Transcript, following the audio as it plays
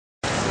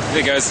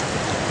Hey guys,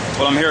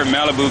 well I'm here at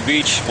Malibu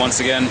Beach once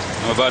again.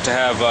 I'm about to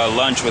have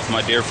lunch with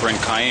my dear friend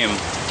Kaim.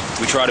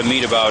 We try to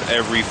meet about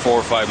every 4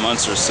 or 5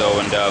 months or so,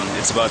 and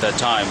it's about that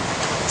time.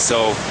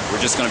 So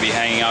we're just going to be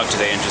hanging out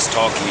today and just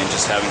talking and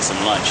just having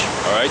some lunch.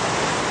 Alright?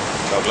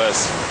 God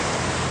bless.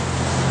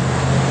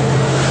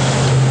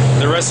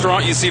 The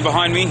restaurant you see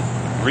behind me,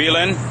 Real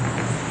Inn,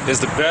 is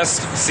the best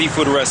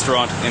seafood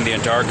restaurant in the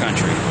entire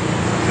country.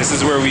 This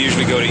is where we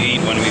usually go to eat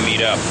when we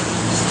meet up.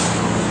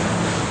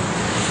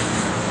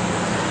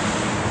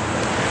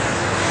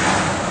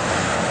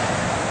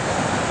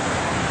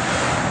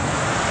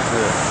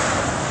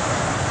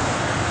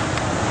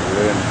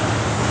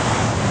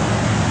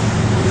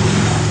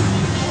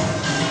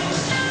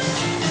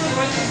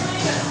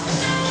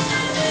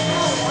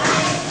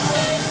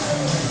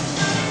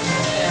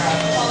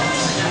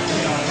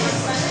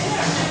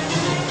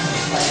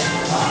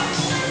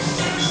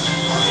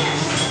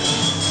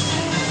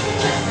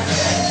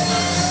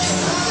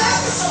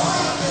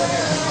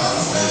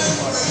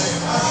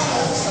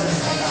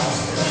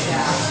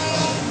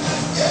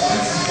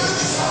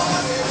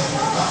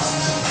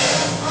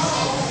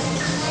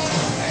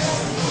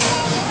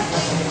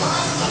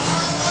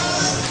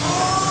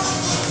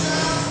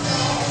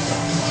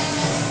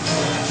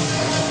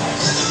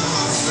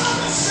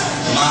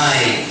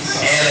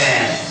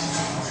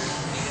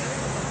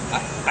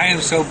 I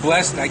am so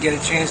blessed I get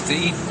a chance to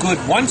eat good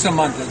once a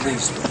month at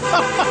least.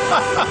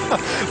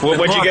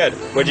 What'd you get?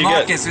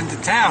 Mark is into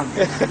town.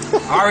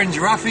 Orange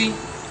roughy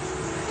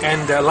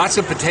and lots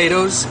of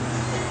potatoes.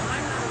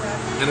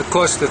 And of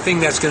course the thing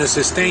that's going to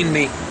sustain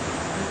me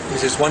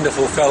is this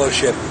wonderful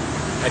fellowship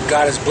that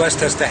God has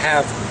blessed us to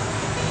have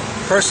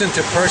person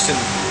to person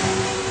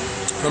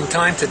from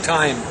time to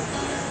time.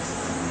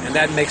 And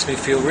that makes me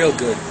feel real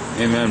good.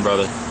 Amen,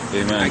 brother.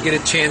 Amen. I get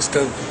a chance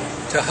to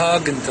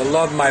hug and to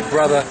love my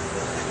brother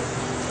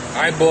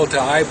eyeball to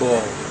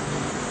eyeball.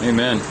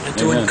 Amen. And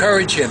to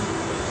encourage him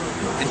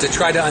and to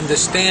try to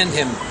understand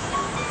him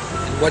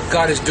and what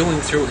God is doing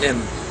through him.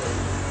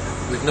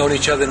 We've known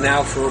each other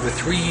now for over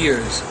 3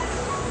 years.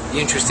 The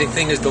interesting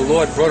thing is the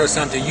Lord brought us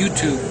onto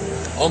YouTube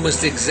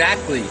almost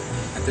exactly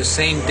at the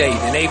same date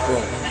in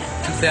April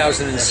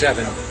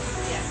 2007.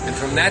 And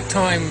from that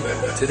time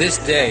to this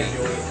day,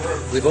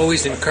 we've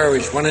always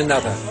encouraged one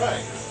another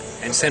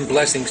and sent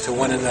blessings to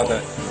one another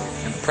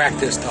and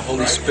practiced the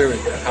Holy Spirit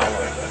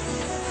power.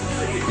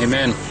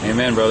 Amen.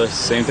 Amen, brother.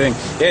 Same thing.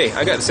 Hey,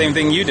 I got the same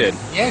thing you did.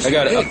 Yes, I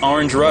got an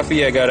orange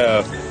roughy, I got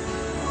a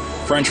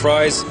French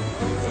fries,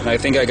 and I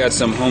think I got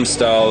some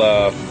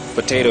home-style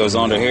potatoes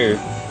under here.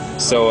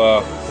 So,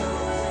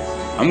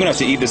 I'm going to have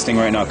to eat this thing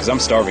right now because I'm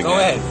starving. Go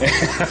ahead.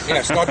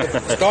 Yeah, start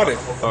it.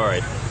 All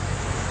right.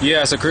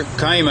 Yeah, so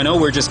Kaim, I know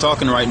we're just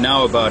talking right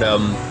now about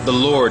the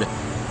Lord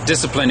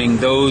disciplining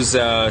those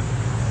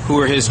who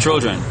are His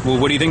children. Well,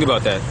 what do you think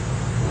about that?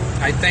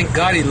 I thank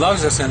God He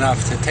loves us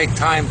enough to take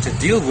time to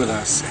deal with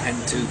us and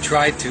to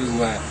try to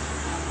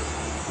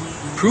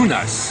prune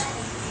us.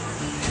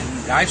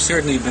 And I've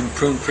certainly been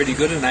pruned pretty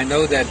good, and I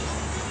know that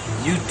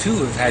you too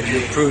have had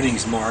your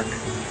prunings, Mark.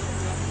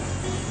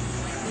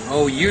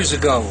 Oh, years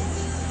ago,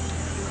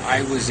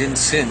 I was in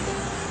sin,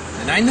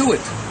 and I knew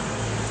it,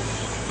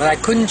 but I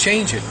couldn't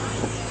change it.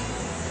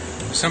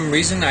 For some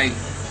reason, I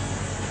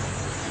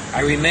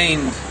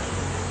remained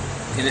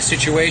in a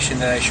situation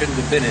that I shouldn't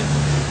have been in.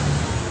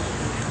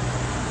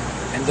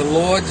 And the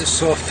Lord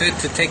saw fit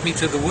to take me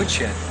to the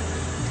woodshed.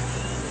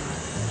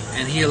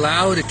 And He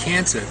allowed a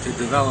cancer to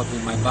develop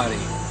in my body,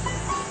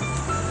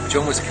 which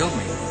almost killed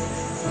me.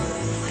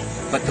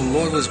 But the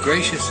Lord was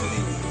gracious and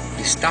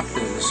He stopped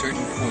it at a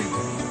certain point.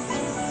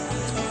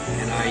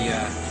 And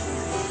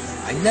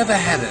I never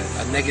had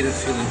a negative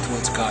feeling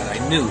towards God. I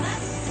knew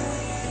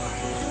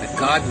that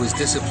God was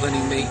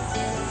disciplining me,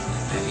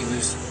 that He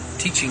was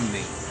teaching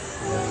me.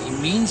 He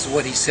means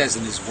what He says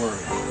in His Word.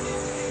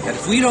 That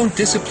if we don't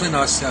discipline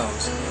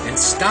ourselves and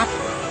stop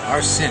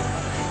our sin,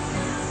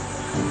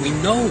 we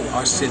know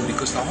our sin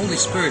because the Holy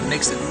Spirit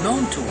makes it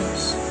known to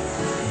us.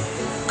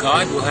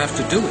 God will have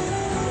to do it,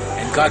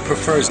 and God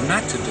prefers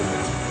not to do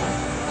it.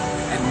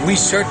 And we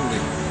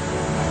certainly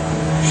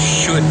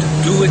should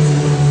do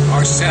it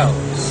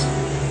ourselves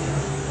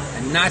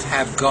and not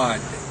have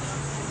God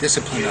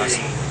discipline us.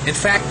 In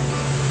fact,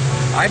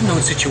 I've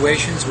known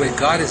situations where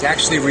God has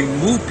actually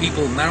removed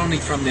people not only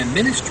from their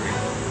ministry,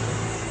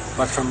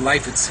 but from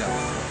life itself.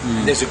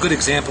 And there's a good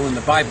example in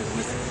the Bible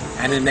with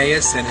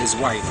Ananias and his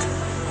wife,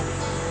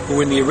 who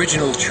in the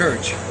original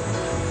church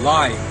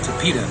lied to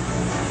Peter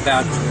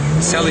about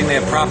selling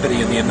their property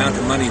and the amount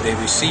of money they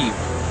received.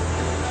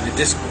 The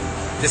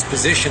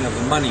disposition of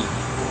the money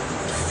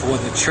for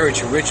the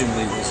church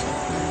originally was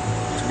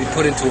to be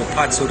put into a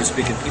pot, so to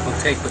speak, and people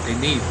take what they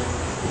need.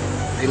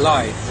 They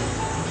lied.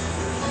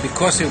 And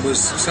because it was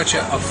such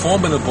a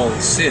formidable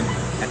sin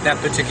at that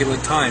particular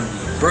time,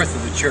 the birth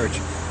of the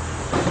church,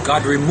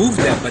 God removed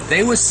them, but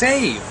they were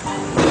saved.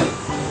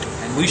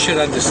 And we should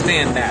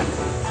understand that.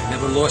 I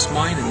never lost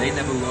mine, and they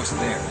never lost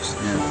theirs.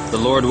 Yeah. The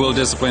Lord will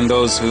discipline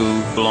those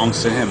who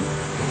belongs to Him.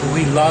 Who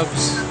He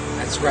loves,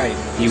 that's right.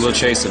 He will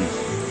chasten.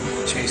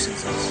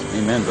 Chastens us.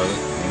 Amen, brother.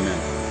 Amen.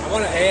 I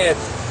want to add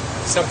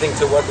something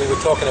to what we were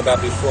talking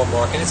about before,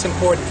 Mark, and it's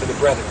important for the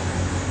brethren.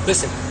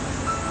 Listen,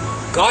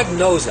 God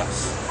knows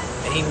us,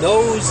 and He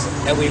knows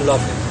that we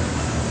love Him.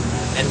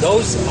 And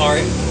those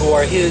who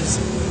are His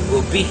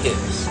will be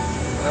His.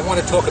 I want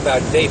to talk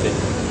about David.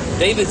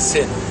 David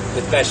sinned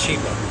with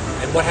Bathsheba.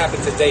 And what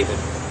happened to David?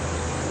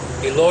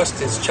 He lost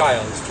his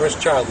child, his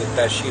first child with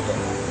Bathsheba.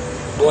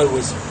 The boy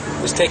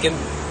was taken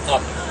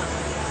up.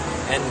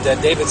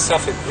 And David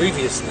suffered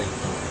grievously.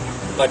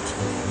 But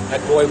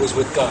that boy was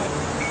with God.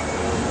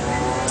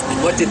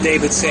 And what did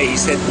David say? He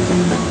said,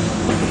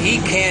 "He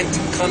can't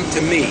come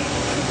to me.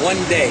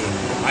 One day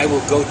I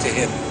will go to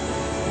him,"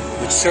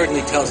 which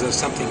certainly tells us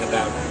something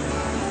about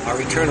our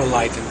eternal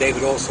life. And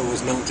David also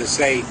was known to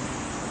say,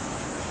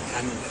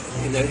 and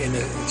in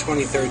the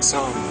 23rd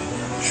Psalm,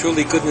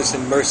 "Surely goodness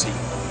and mercy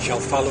shall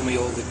follow me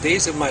all the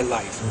days of my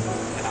life,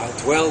 and I'll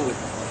dwell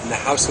in the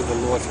house of the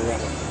Lord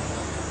forever."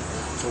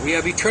 So we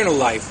have eternal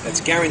life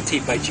that's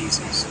guaranteed by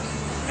Jesus.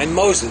 And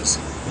Moses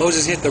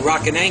hit the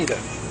rock in anger.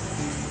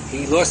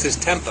 He lost his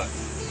temper.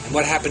 And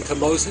what happened to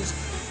Moses?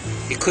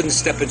 He couldn't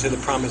step into the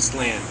promised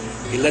land.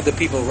 He led the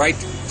people right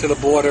to the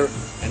border,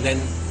 and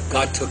then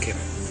God took him.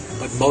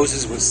 But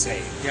Moses was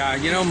saved. Yeah,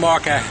 you know,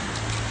 Mark,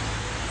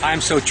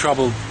 I'm so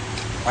troubled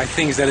by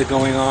things that are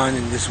going on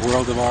in this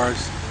world of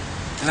ours.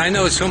 And I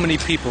know so many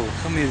people,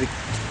 so many of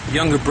the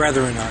younger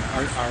brethren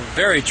are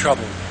very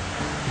troubled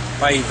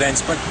by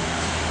events. But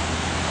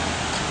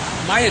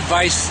my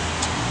advice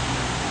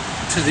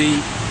to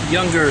the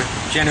younger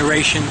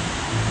generation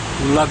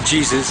who love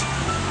Jesus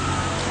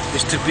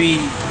is to be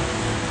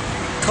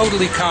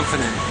totally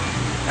confident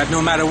that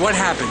no matter what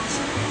happens,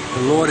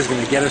 the Lord is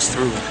going to get us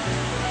through it.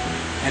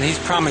 And He's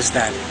promised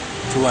that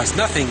to us.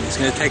 Nothing is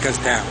going to take us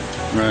down.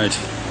 Right.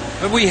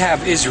 But we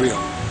have Israel.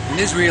 And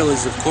Israel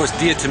is, of course,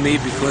 dear to me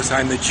because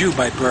I'm a Jew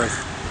by birth.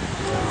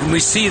 And we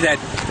see that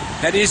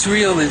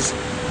Israel is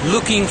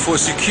looking for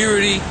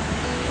security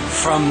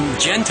from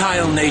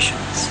Gentile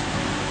nations.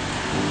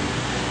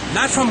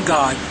 Not from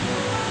God,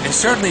 and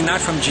certainly not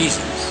from Jesus.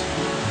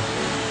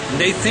 And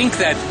they think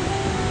that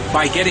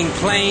by getting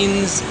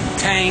planes,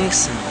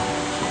 tanks, and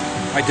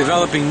by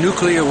developing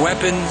nuclear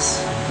weapons,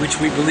 which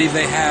we believe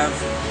they have,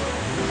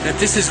 that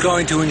this is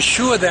going to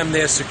ensure them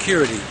their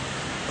security.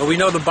 But we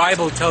know the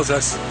Bible tells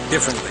us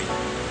differently.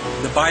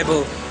 The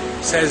Bible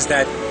says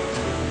that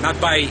not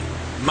by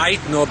might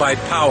nor by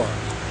power,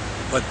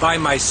 but by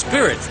my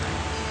Spirit,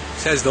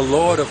 says the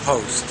Lord of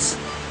hosts.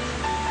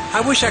 I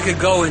wish I could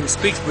go and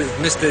speak with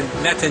Mr.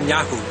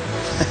 Netanyahu.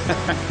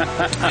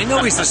 I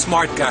know he's a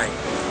smart guy,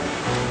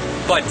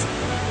 but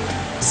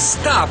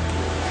stop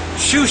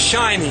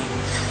shoe-shining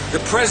the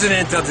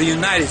President of the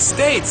United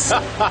States.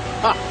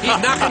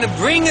 He's not going to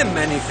bring him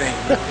anything.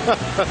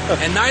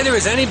 And neither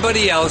is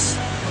anybody else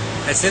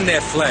that's in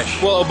their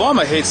flesh. Well,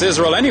 Obama hates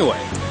Israel anyway.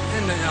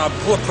 And our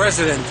poor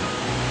president,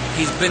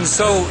 he's been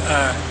so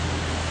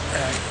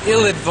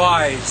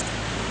ill-advised,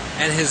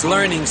 and his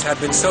learnings have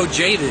been so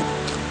jaded.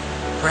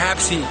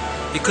 Perhaps he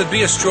could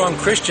be a strong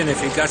Christian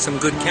if he got some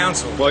good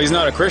counsel. Well, he's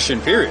not a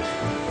Christian, period.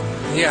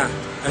 Yeah,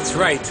 that's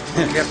right.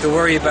 You have to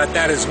worry about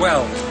that as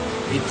well.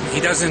 He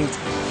doesn't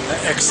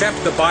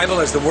accept the Bible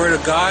as the Word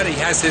of God. He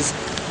has his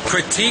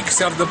critiques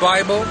of the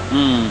Bible.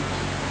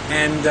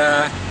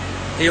 And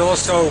he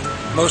also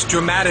most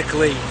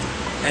dramatically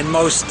and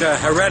most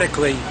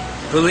heretically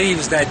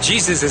believes that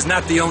Jesus is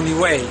not the only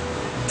way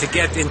to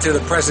get into the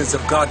presence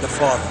of God the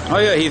Father. Oh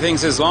yeah, he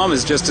thinks Islam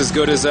is just as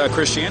good as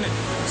Christianity.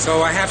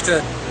 So I have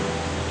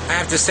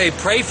to say,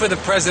 pray for the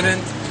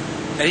president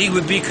that he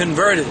would be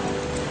converted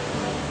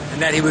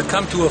and that he would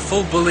come to a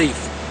full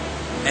belief,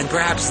 and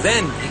perhaps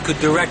then he could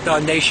direct our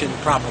nation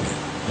properly.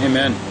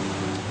 Amen.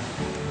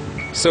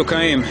 So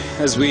Chaim,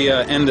 as we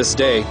end this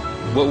day,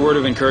 what word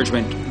of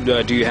encouragement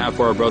do you have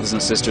for our brothers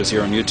and sisters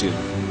here on YouTube?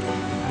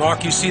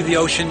 Mark, you see the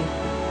ocean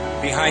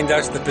behind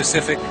us, the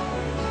Pacific?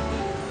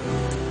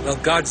 Well,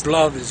 God's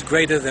love is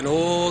greater than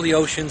all the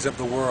oceans of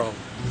the world,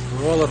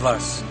 for all of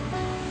us.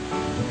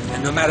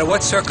 And no matter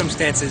what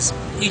circumstances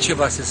each of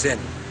us is in,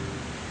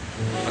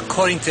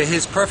 according to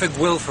His perfect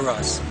will for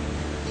us,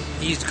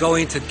 He's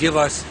going to give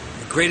us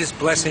the greatest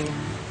blessing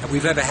that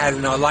we've ever had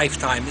in our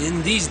lifetime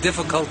in these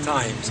difficult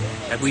times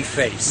that we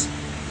face.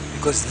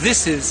 Because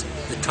this is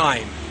the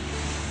time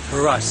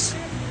for us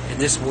in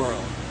this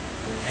world.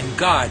 And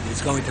God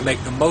is going to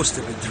make the most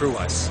of it through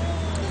us.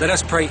 Let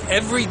us pray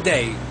every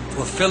day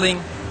for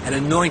filling and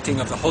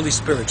anointing of the Holy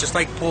Spirit, just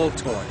like Paul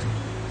taught.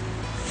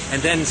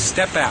 And then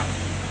step out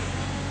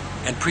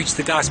and preach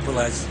the gospel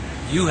as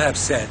you have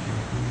said,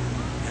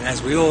 and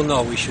as we all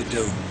know we should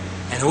do.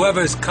 And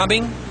whoever is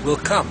coming will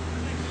come,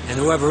 and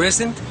whoever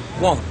isn't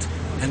won't.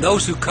 And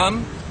those who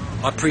come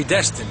are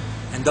predestined,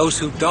 and those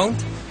who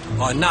don't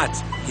are not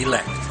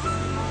elect.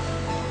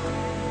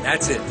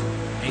 That's it.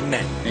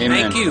 Amen.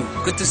 Amen. Thank you.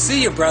 Good to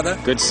see you, brother.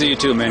 Good to see you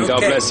too, man. Okay. God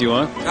bless you,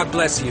 huh? God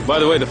bless you. By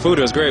the way, the food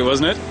was great,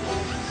 wasn't it?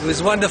 It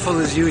was wonderful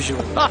as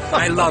usual.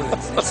 I love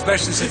it,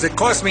 especially since it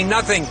cost me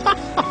nothing.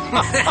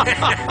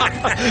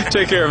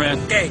 Take care, man.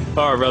 Okay.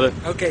 All right, brother.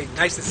 Okay,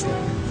 nice to see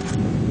you.